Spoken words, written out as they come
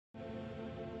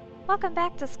Welcome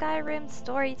back to Skyrim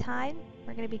Storytime.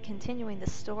 We're going to be continuing the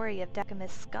story of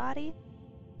Decamus Scotty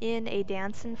in A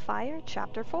Dance in Fire,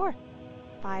 Chapter 4,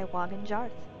 by Wagon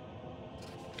Jarth.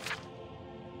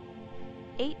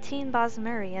 18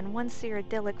 Bosmuri and one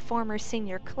Cyrodiilic former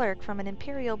senior clerk from an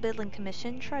Imperial Building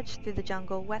Commission trudged through the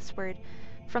jungle westward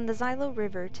from the Xylo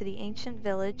River to the ancient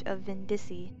village of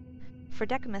Vindisi. For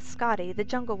Decamus Scotty, the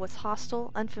jungle was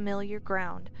hostile, unfamiliar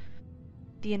ground.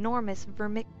 The enormous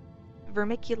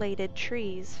vermiculated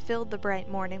trees filled the bright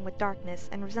morning with darkness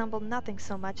and resembled nothing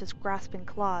so much as grasping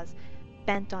claws,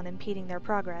 bent on impeding their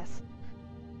progress.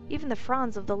 Even the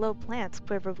fronds of the low plants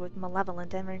quivered with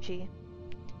malevolent energy.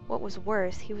 What was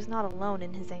worse, he was not alone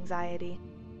in his anxiety.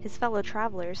 His fellow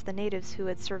travelers, the natives who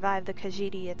had survived the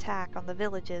Khajiit attack on the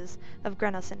villages of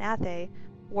Grenos and Athe,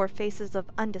 wore faces of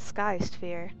undisguised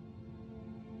fear.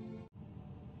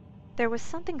 There was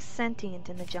something sentient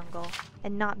in the jungle,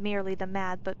 and not merely the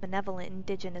mad but benevolent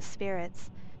indigenous spirits.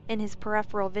 In his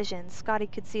peripheral vision, Scotty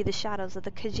could see the shadows of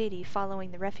the Khajiit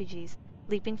following the refugees,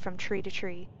 leaping from tree to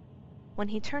tree. When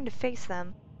he turned to face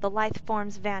them, the lithe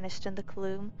forms vanished in the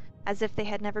gloom, as if they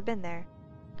had never been there.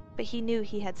 But he knew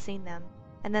he had seen them,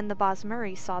 and then the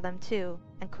Bosmuri saw them too,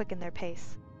 and quickened their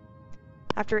pace.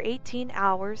 After 18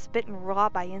 hours, bitten raw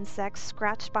by insects,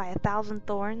 scratched by 1,000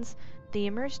 thorns, they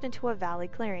emerged into a valley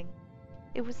clearing.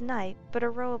 It was night, but a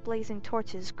row of blazing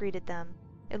torches greeted them,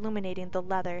 illuminating the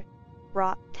leather,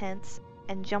 wrought tents,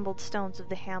 and jumbled stones of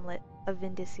the hamlet of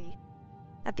Vindisi.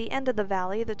 At the end of the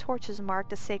valley, the torches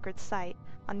marked a sacred site,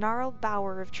 a gnarled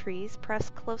bower of trees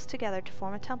pressed close together to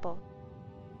form a temple.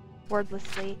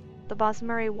 Wordlessly, the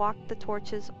Bosmuri walked the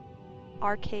torches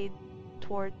arcade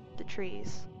toward the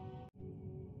trees.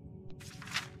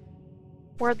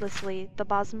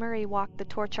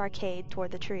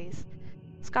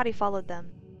 Scotty followed them.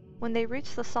 When they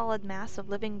reached the solid mass of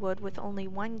living wood with only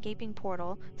one gaping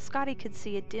portal, Scotty could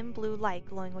see a dim blue light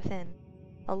glowing within.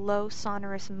 A low,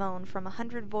 sonorous moan from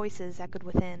 100 voices echoed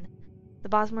within. The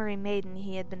Bosmuri maiden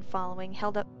he had been following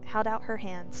held out her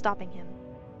hand, stopping him.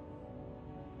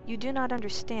 "You do not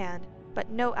understand, but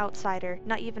no outsider,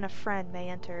 not even a friend, may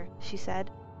enter," she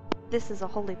said. "This is a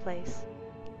holy place."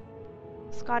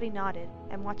 Scotty nodded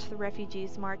and watched the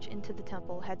refugees march into the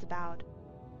temple, heads bowed.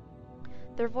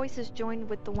 Their voices joined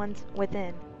with the ones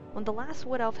within. When the last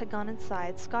wood elf had gone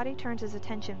inside, Scotty turned his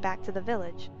attention back to the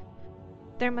village.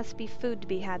 There must be food to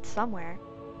be had somewhere.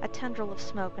 A tendril of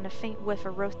smoke and a faint whiff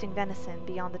of roasting venison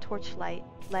beyond the torchlight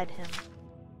led him.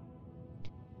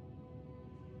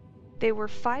 They were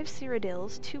 5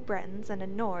 Cyrodiils, 2 Bretons, and a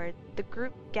Nord. The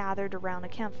group gathered around a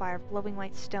campfire of glowing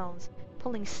white stones,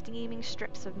 pulling steaming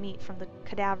strips of meat from the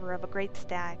cadaver of a great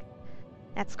stag.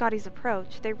 At Scotty's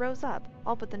approach, they rose up,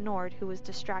 all but the Nord, who was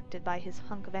distracted by his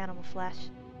hunk of animal flesh.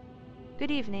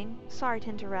 "Good evening. Sorry to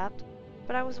interrupt,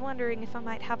 but I was wondering if I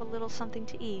might have a little something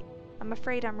to eat. I'm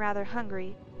afraid I'm rather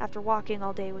hungry, after walking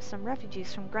all day with some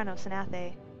refugees from Grenos and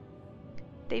Athe."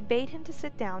 They bade him to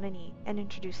sit down and eat, and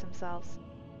introduce themselves.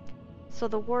 "So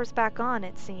the war's back on,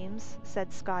 it seems,"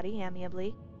 said Scotty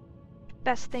amiably.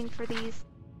 "Best thing for these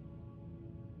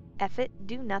effete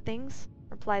do-nothings,"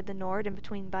 replied the Nord in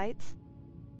between bites.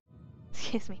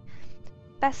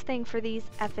 "Best thing for these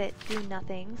effete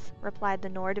do-nothings," replied the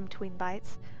Nord in between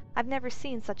bites. "I've never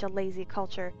seen such a lazy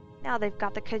culture. Now they've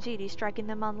got the Khajiit striking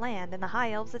them on land and the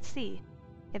High Elves at sea.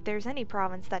 If there's any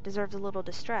province that deserves a little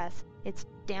distress, it's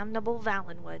damnable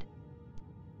Valenwood."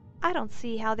 "I don't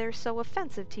see how they're so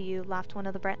offensive to you," laughed one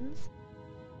of the Bretons.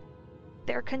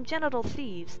 "They're congenital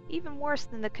thieves, even worse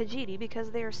than the Khajiit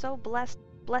because they are so blessed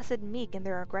meek in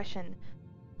their aggression."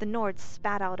 The Nord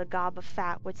spat out a gob of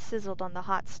fat which sizzled on the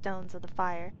hot stones of the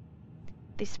fire.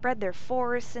 "They spread their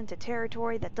forests into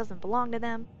territory that doesn't belong to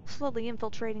them, slowly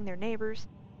infiltrating their neighbors,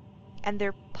 and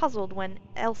they're puzzled when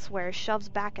elsewhere shoves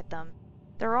back at them.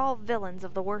 They're all villains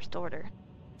of the worst order."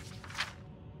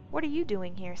 "What are you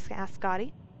doing here?" asked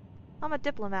Scotty. "I'm a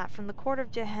diplomat from the court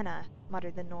of Gehenna,"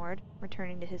 muttered the Nord,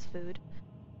 returning to his food.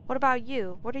 "What about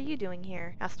you? What are you doing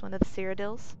here?" asked one of the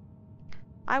Cyrodiils.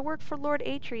 "I work for Lord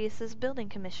Atreus's building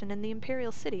commission in the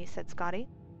Imperial City," said Scotty.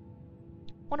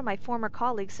 "One of my former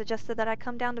colleagues suggested that I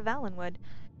come down to Valenwood.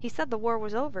 He said the war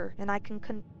was over, and I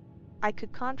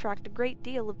could contract a great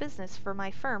deal of business for my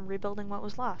firm rebuilding what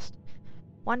was lost.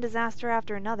 One disaster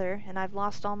after another, and I've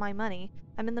lost all my money.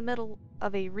 I'm in the middle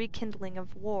of a rekindling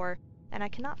of war, and I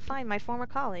cannot find my former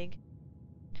colleague."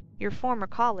 "Your former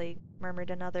colleague," murmured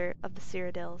another of the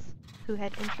Cyrodiils, who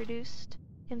had introduced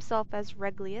himself as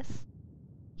Reglius.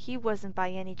 "He wasn't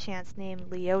by any chance named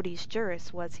Leodes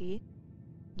Juris, was he?"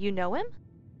 "You know him?"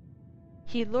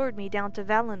 "He lured me down to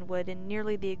Valenwood in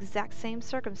nearly the exact same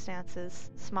circumstances,"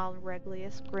 smiled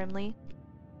Reglius grimly.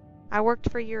 I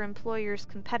worked for your employer's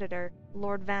competitor,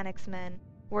 Lord Vannick's men,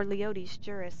 where Leodes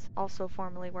Juris also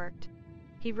formerly worked.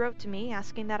 He wrote to me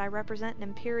asking that I represent an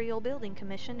Imperial Building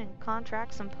Commission and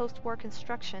contract some post-war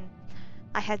construction.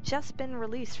 I had just been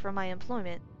released from my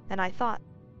employment, and I thought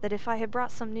that if I had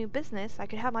brought some new business, I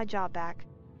could have my job back.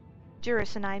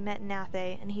 Juris and I met in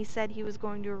Athe, and he said he was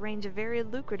going to arrange a very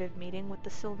lucrative meeting with the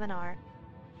Sylvanar.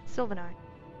 Sylvanar.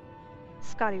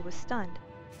 Scotty was stunned.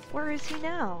 Where is he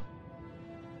now?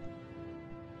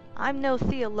 I'm no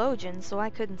theologian, so I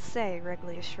couldn't say,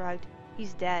 Regulus shrugged.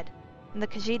 He's dead. When the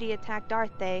Khajiit attacked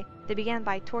Arthe, they began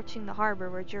by torching the harbor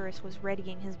where Juris was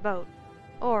readying his boat.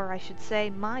 Or, I should say,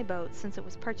 my boat, since it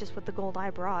was purchased with the gold I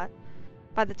brought.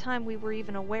 By the time we were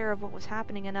even aware of what was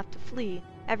happening enough to flee,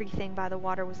 everything by the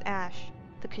water was ash.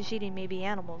 The Khajiit may be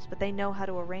animals, but they know how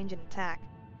to arrange an attack.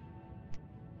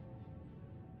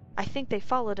 I think they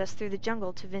followed us through the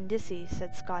jungle to Vindisi,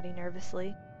 said Scotty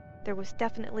nervously. There was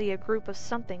definitely a group of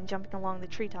something jumping along the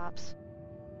treetops.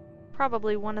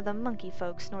 Probably one of the monkey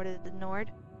folk, snorted the Nord.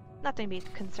 Nothing to be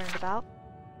concerned about.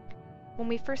 When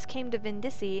we first came to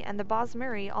Vindisi and the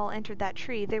Bosmuri all entered that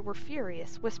tree, they were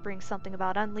furious, whispering something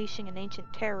about unleashing an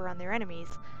ancient terror on their enemies.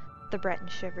 The Breton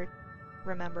shivered,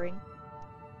 remembering.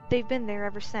 They've been there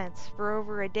ever since, for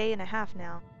over a day and a half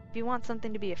now. If you want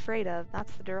something to be afraid of,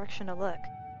 that's the direction to look.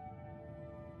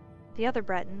 The other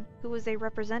Breton, who was a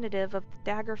representative of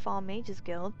the Daggerfall Mages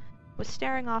Guild, was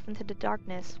staring off into the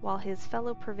darkness while his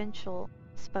fellow provincial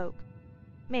spoke.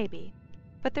 Maybe.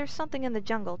 But there's something in the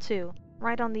jungle, too,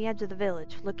 right on the edge of the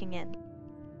village, looking in.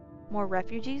 More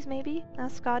refugees, maybe?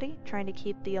 Asked Scotty, trying to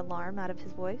keep the alarm out of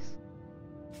his voice.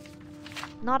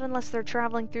 Not unless they're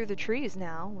traveling through the trees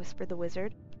now, whispered the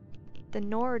wizard. The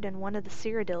Nord and one of the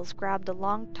Cyrodiils grabbed a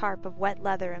long tarp of wet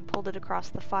leather and pulled it across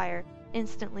the fire,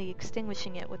 instantly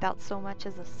extinguishing it without so much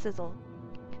as a sizzle.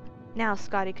 Now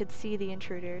Scotty could see the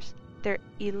intruders, their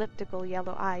elliptical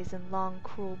yellow eyes and long,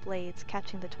 cruel blades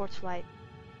catching the torchlight.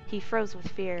 He froze with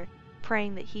fear,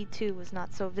 praying that he too was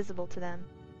not so visible to them.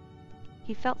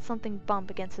 He felt something bump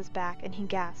against his back, and he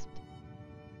gasped.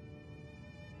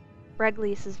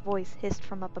 Regulus's voice hissed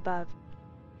from up above.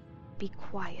 Be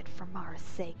quiet for Mara's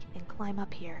sake, and climb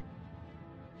up here.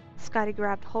 Scotty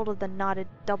grabbed hold of the knotted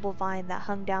double vine that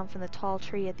hung down from the tall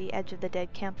tree at the edge of the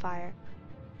dead campfire.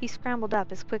 He scrambled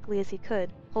up as quickly as he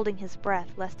could, holding his breath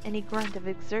lest any grunt of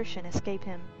exertion escape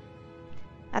him.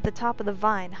 At the top of the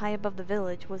vine, high above the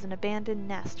village, was an abandoned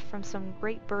nest from some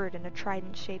great bird in a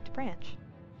trident-shaped branch.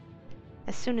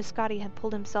 As soon as Scotty had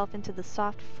pulled himself into the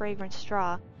soft, fragrant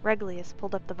straw, Regulus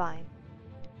pulled up the vine.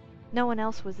 No one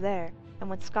else was there, and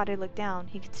when Scotty looked down,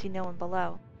 he could see no one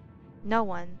below. No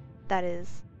one, that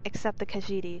is, except the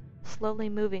Khajiit, slowly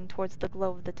moving towards the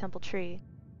glow of the temple tree.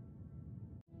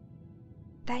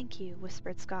 Thank you,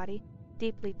 whispered Scotty,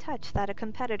 deeply touched that a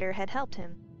competitor had helped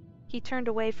him. He turned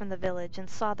away from the village and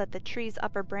saw that the tree's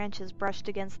upper branches brushed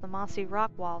against the mossy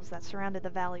rock walls that surrounded the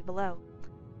valley below.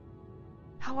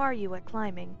 How are you at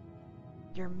climbing?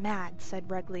 You're mad,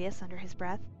 said Regulus under his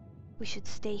breath. We should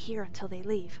stay here until they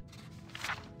leave.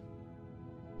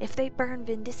 If they burn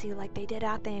Vindisi like they did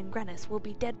Athe and Grennis, we'll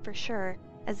be dead for sure,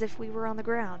 as if we were on the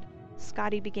ground.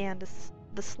 Scotty began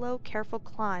the slow, careful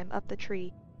climb up the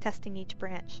tree, testing each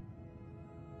branch.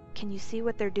 Can you see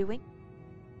what they're doing?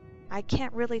 I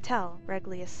can't really tell,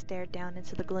 Regulus stared down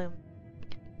into the gloom.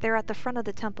 They're at the front of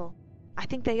the temple. I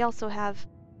think they also have,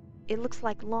 it looks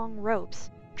like long ropes,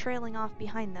 trailing off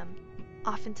behind them,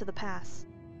 off into the pass.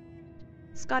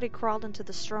 Scotty crawled into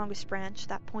the strongest branch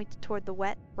that pointed toward the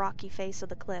wet, rocky face of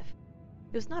the cliff.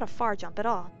 It was not a far jump at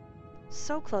all.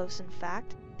 So close, in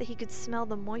fact, that he could smell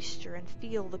the moisture and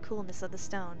feel the coolness of the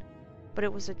stone. But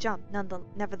it was a jump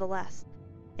nevertheless,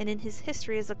 and in his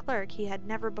history as a clerk he had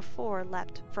never before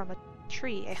leapt from a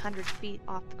tree 100 feet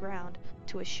off the ground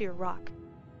to a sheer rock.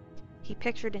 He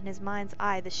pictured in his mind's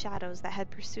eye the shadows that had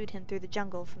pursued him through the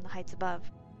jungle from the heights above.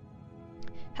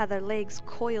 How their legs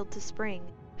coiled to spring,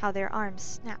 how their arms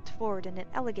snapped forward in an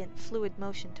elegant, fluid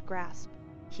motion to grasp.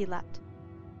 He leapt.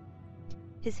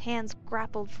 His hands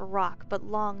grappled for rock, but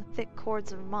long, thick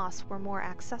cords of moss were more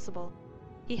accessible.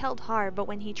 He held hard, but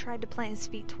when he tried to plant his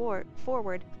feet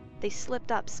forward, they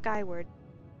slipped up skyward.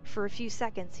 For a few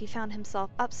seconds he found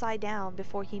himself upside down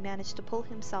before he managed to pull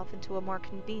himself into a more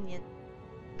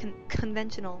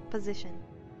conventional position.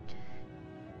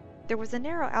 There was a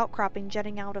narrow outcropping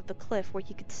jutting out of the cliff where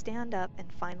he could stand up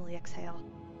and finally exhale.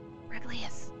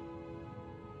 Regulus!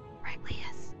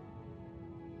 Regulus!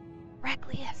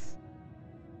 Regulus!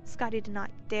 Scotty did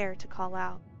not dare to call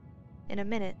out. In a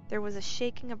minute, there was a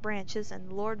shaking of branches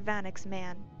and Lord Vannick's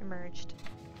man emerged.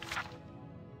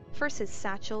 First his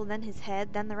satchel, then his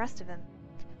head, then the rest of him.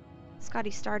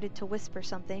 Scotty started to whisper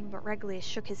something, but Regulus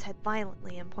shook his head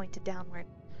violently and pointed downward.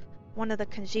 One of the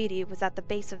Khajiit was at the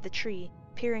base of the tree,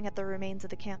 peering at the remains of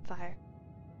the campfire.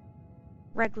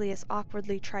 Regulus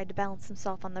awkwardly tried to balance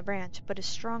himself on the branch, but as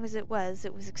strong as it was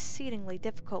exceedingly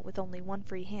difficult with only one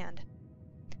free hand.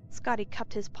 Scotty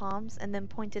cupped his palms and then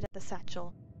pointed at the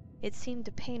satchel. It seemed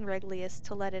to pain Regulus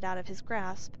to let it out of his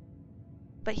grasp,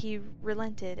 but he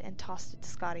relented and tossed it to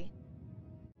Scotty.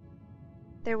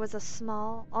 There was a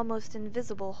small, almost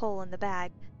invisible hole in the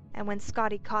bag, and when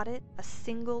Scotty caught it, a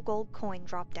single gold coin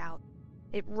dropped out.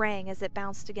 It rang as it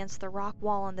bounced against the rock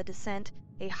wall on the descent,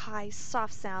 a high,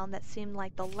 soft sound that seemed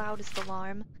like the loudest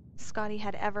alarm Scotty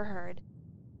had ever heard.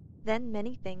 Then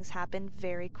many things happened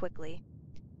very quickly.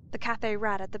 The Cathay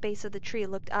rat at the base of the tree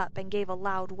looked up and gave a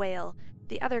loud wail.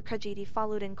 The other Khajiit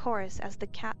followed in chorus as the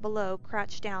cat below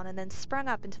crouched down and then sprung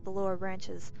up into the lower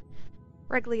branches.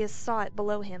 Regulus saw it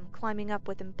below him, climbing up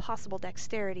with impossible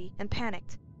dexterity, and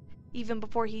panicked. Even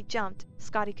before he jumped,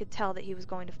 Scotty could tell that he was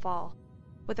going to fall.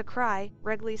 With a cry,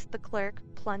 Regulus the clerk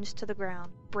plunged to the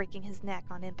ground, breaking his neck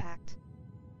on impact.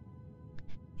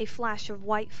 A flash of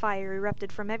white fire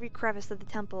erupted from every crevice of the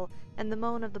temple, and the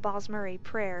moan of the Bosmeri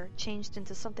prayer changed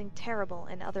into something terrible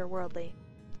and otherworldly.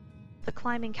 The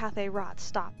climbing Cathay rat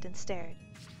stopped and stared.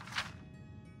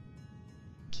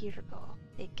 "Kirgo,"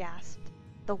 it gasped.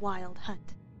 "The wild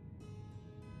hunt."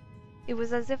 It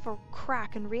was as if a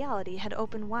crack in reality had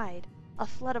opened wide. A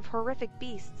flood of horrific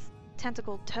beasts,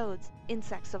 tentacled toads,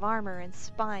 insects of armor and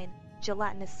spine,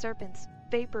 gelatinous serpents,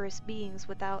 vaporous beings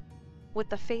with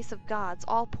the face of gods,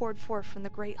 all poured forth from the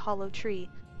great hollow tree,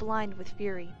 blind with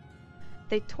fury.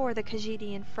 They tore the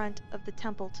Khajiit in front of the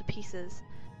temple to pieces.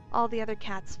 All the other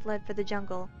cats fled for the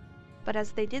jungle, but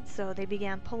as they did so, they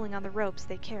began pulling on the ropes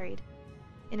they carried.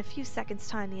 In a few seconds'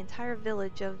 time, the entire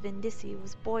village of Vindisi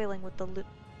was boiling with the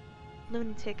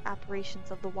lunatic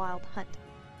apparitions of the wild hunt.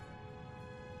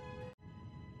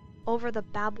 Over the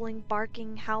babbling,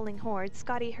 barking, howling horde,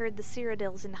 Scotty heard the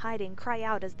Cyrodiils in hiding cry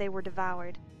out as they were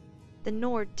devoured. The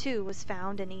Nord, too, was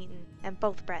found and eaten, and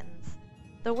both Bretons.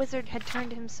 The wizard had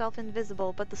turned himself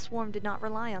invisible, but the swarm did not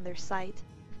rely on their sight.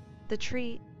 The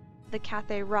tree the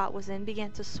Cathay rat was in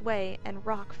began to sway and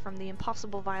rock from the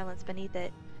impossible violence beneath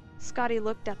it. Scotty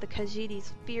looked at the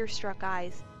Khajiit's fear-struck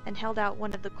eyes and held out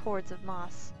one of the cords of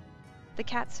moss. The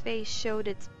cat's face showed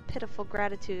its pitiful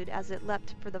gratitude as it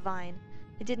leapt for the vine.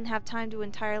 It didn't have time to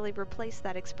entirely replace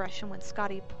that expression when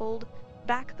Scotty pulled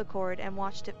back the cord and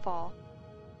watched it fall.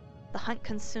 The hunt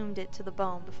consumed it to the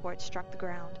bone before it struck the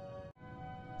ground.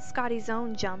 Scotty's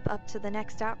own jump up to the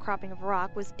next outcropping of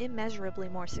rock was immeasurably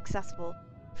more successful.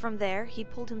 From there, he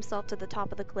pulled himself to the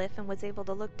top of the cliff and was able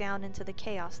to look down into the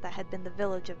chaos that had been the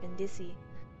village of Vindisi.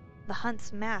 The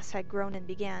hunt's mass had grown and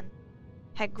began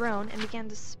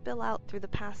to spill out through the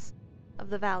pass of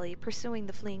the valley, pursuing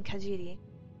the fleeing Khajiit.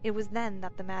 It was then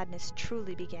that the madness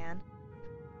truly began.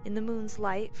 In the moon's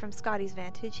light, from Scotty's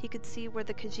vantage, he could see where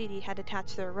the Khajiit had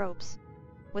attached their ropes.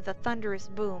 With a thunderous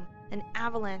boom, an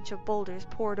avalanche of boulders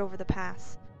poured over the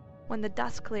pass. When the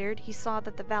dust cleared, he saw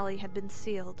that the valley had been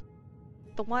sealed.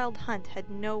 The wild hunt had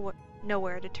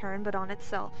nowhere to turn but on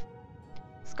itself.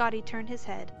 Scotty turned his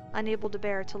head, unable to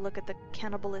bear to look at the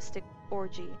cannibalistic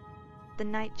orgy. The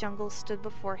night jungle stood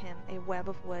before him, a web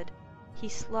of wood. He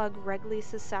slung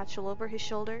Regulus' satchel over his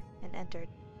shoulder and entered.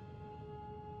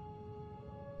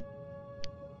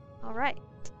 Alright.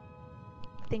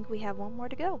 I think we have one more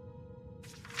to go.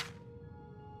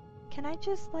 Can I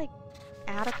just,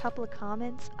 add a couple of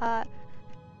comments?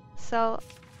 So,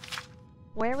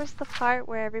 where was the part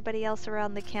where everybody else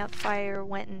around the campfire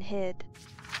went and hid?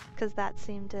 Because that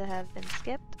seemed to have been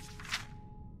skipped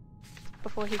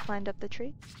before he climbed up the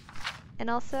tree. And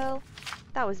also,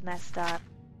 that was messed up,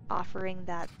 offering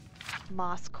that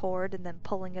moss cord and then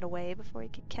pulling it away before he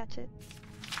could catch it.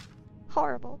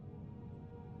 Horrible.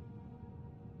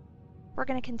 We're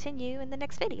going to continue in the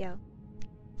next video.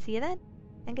 See you then,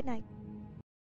 and good night.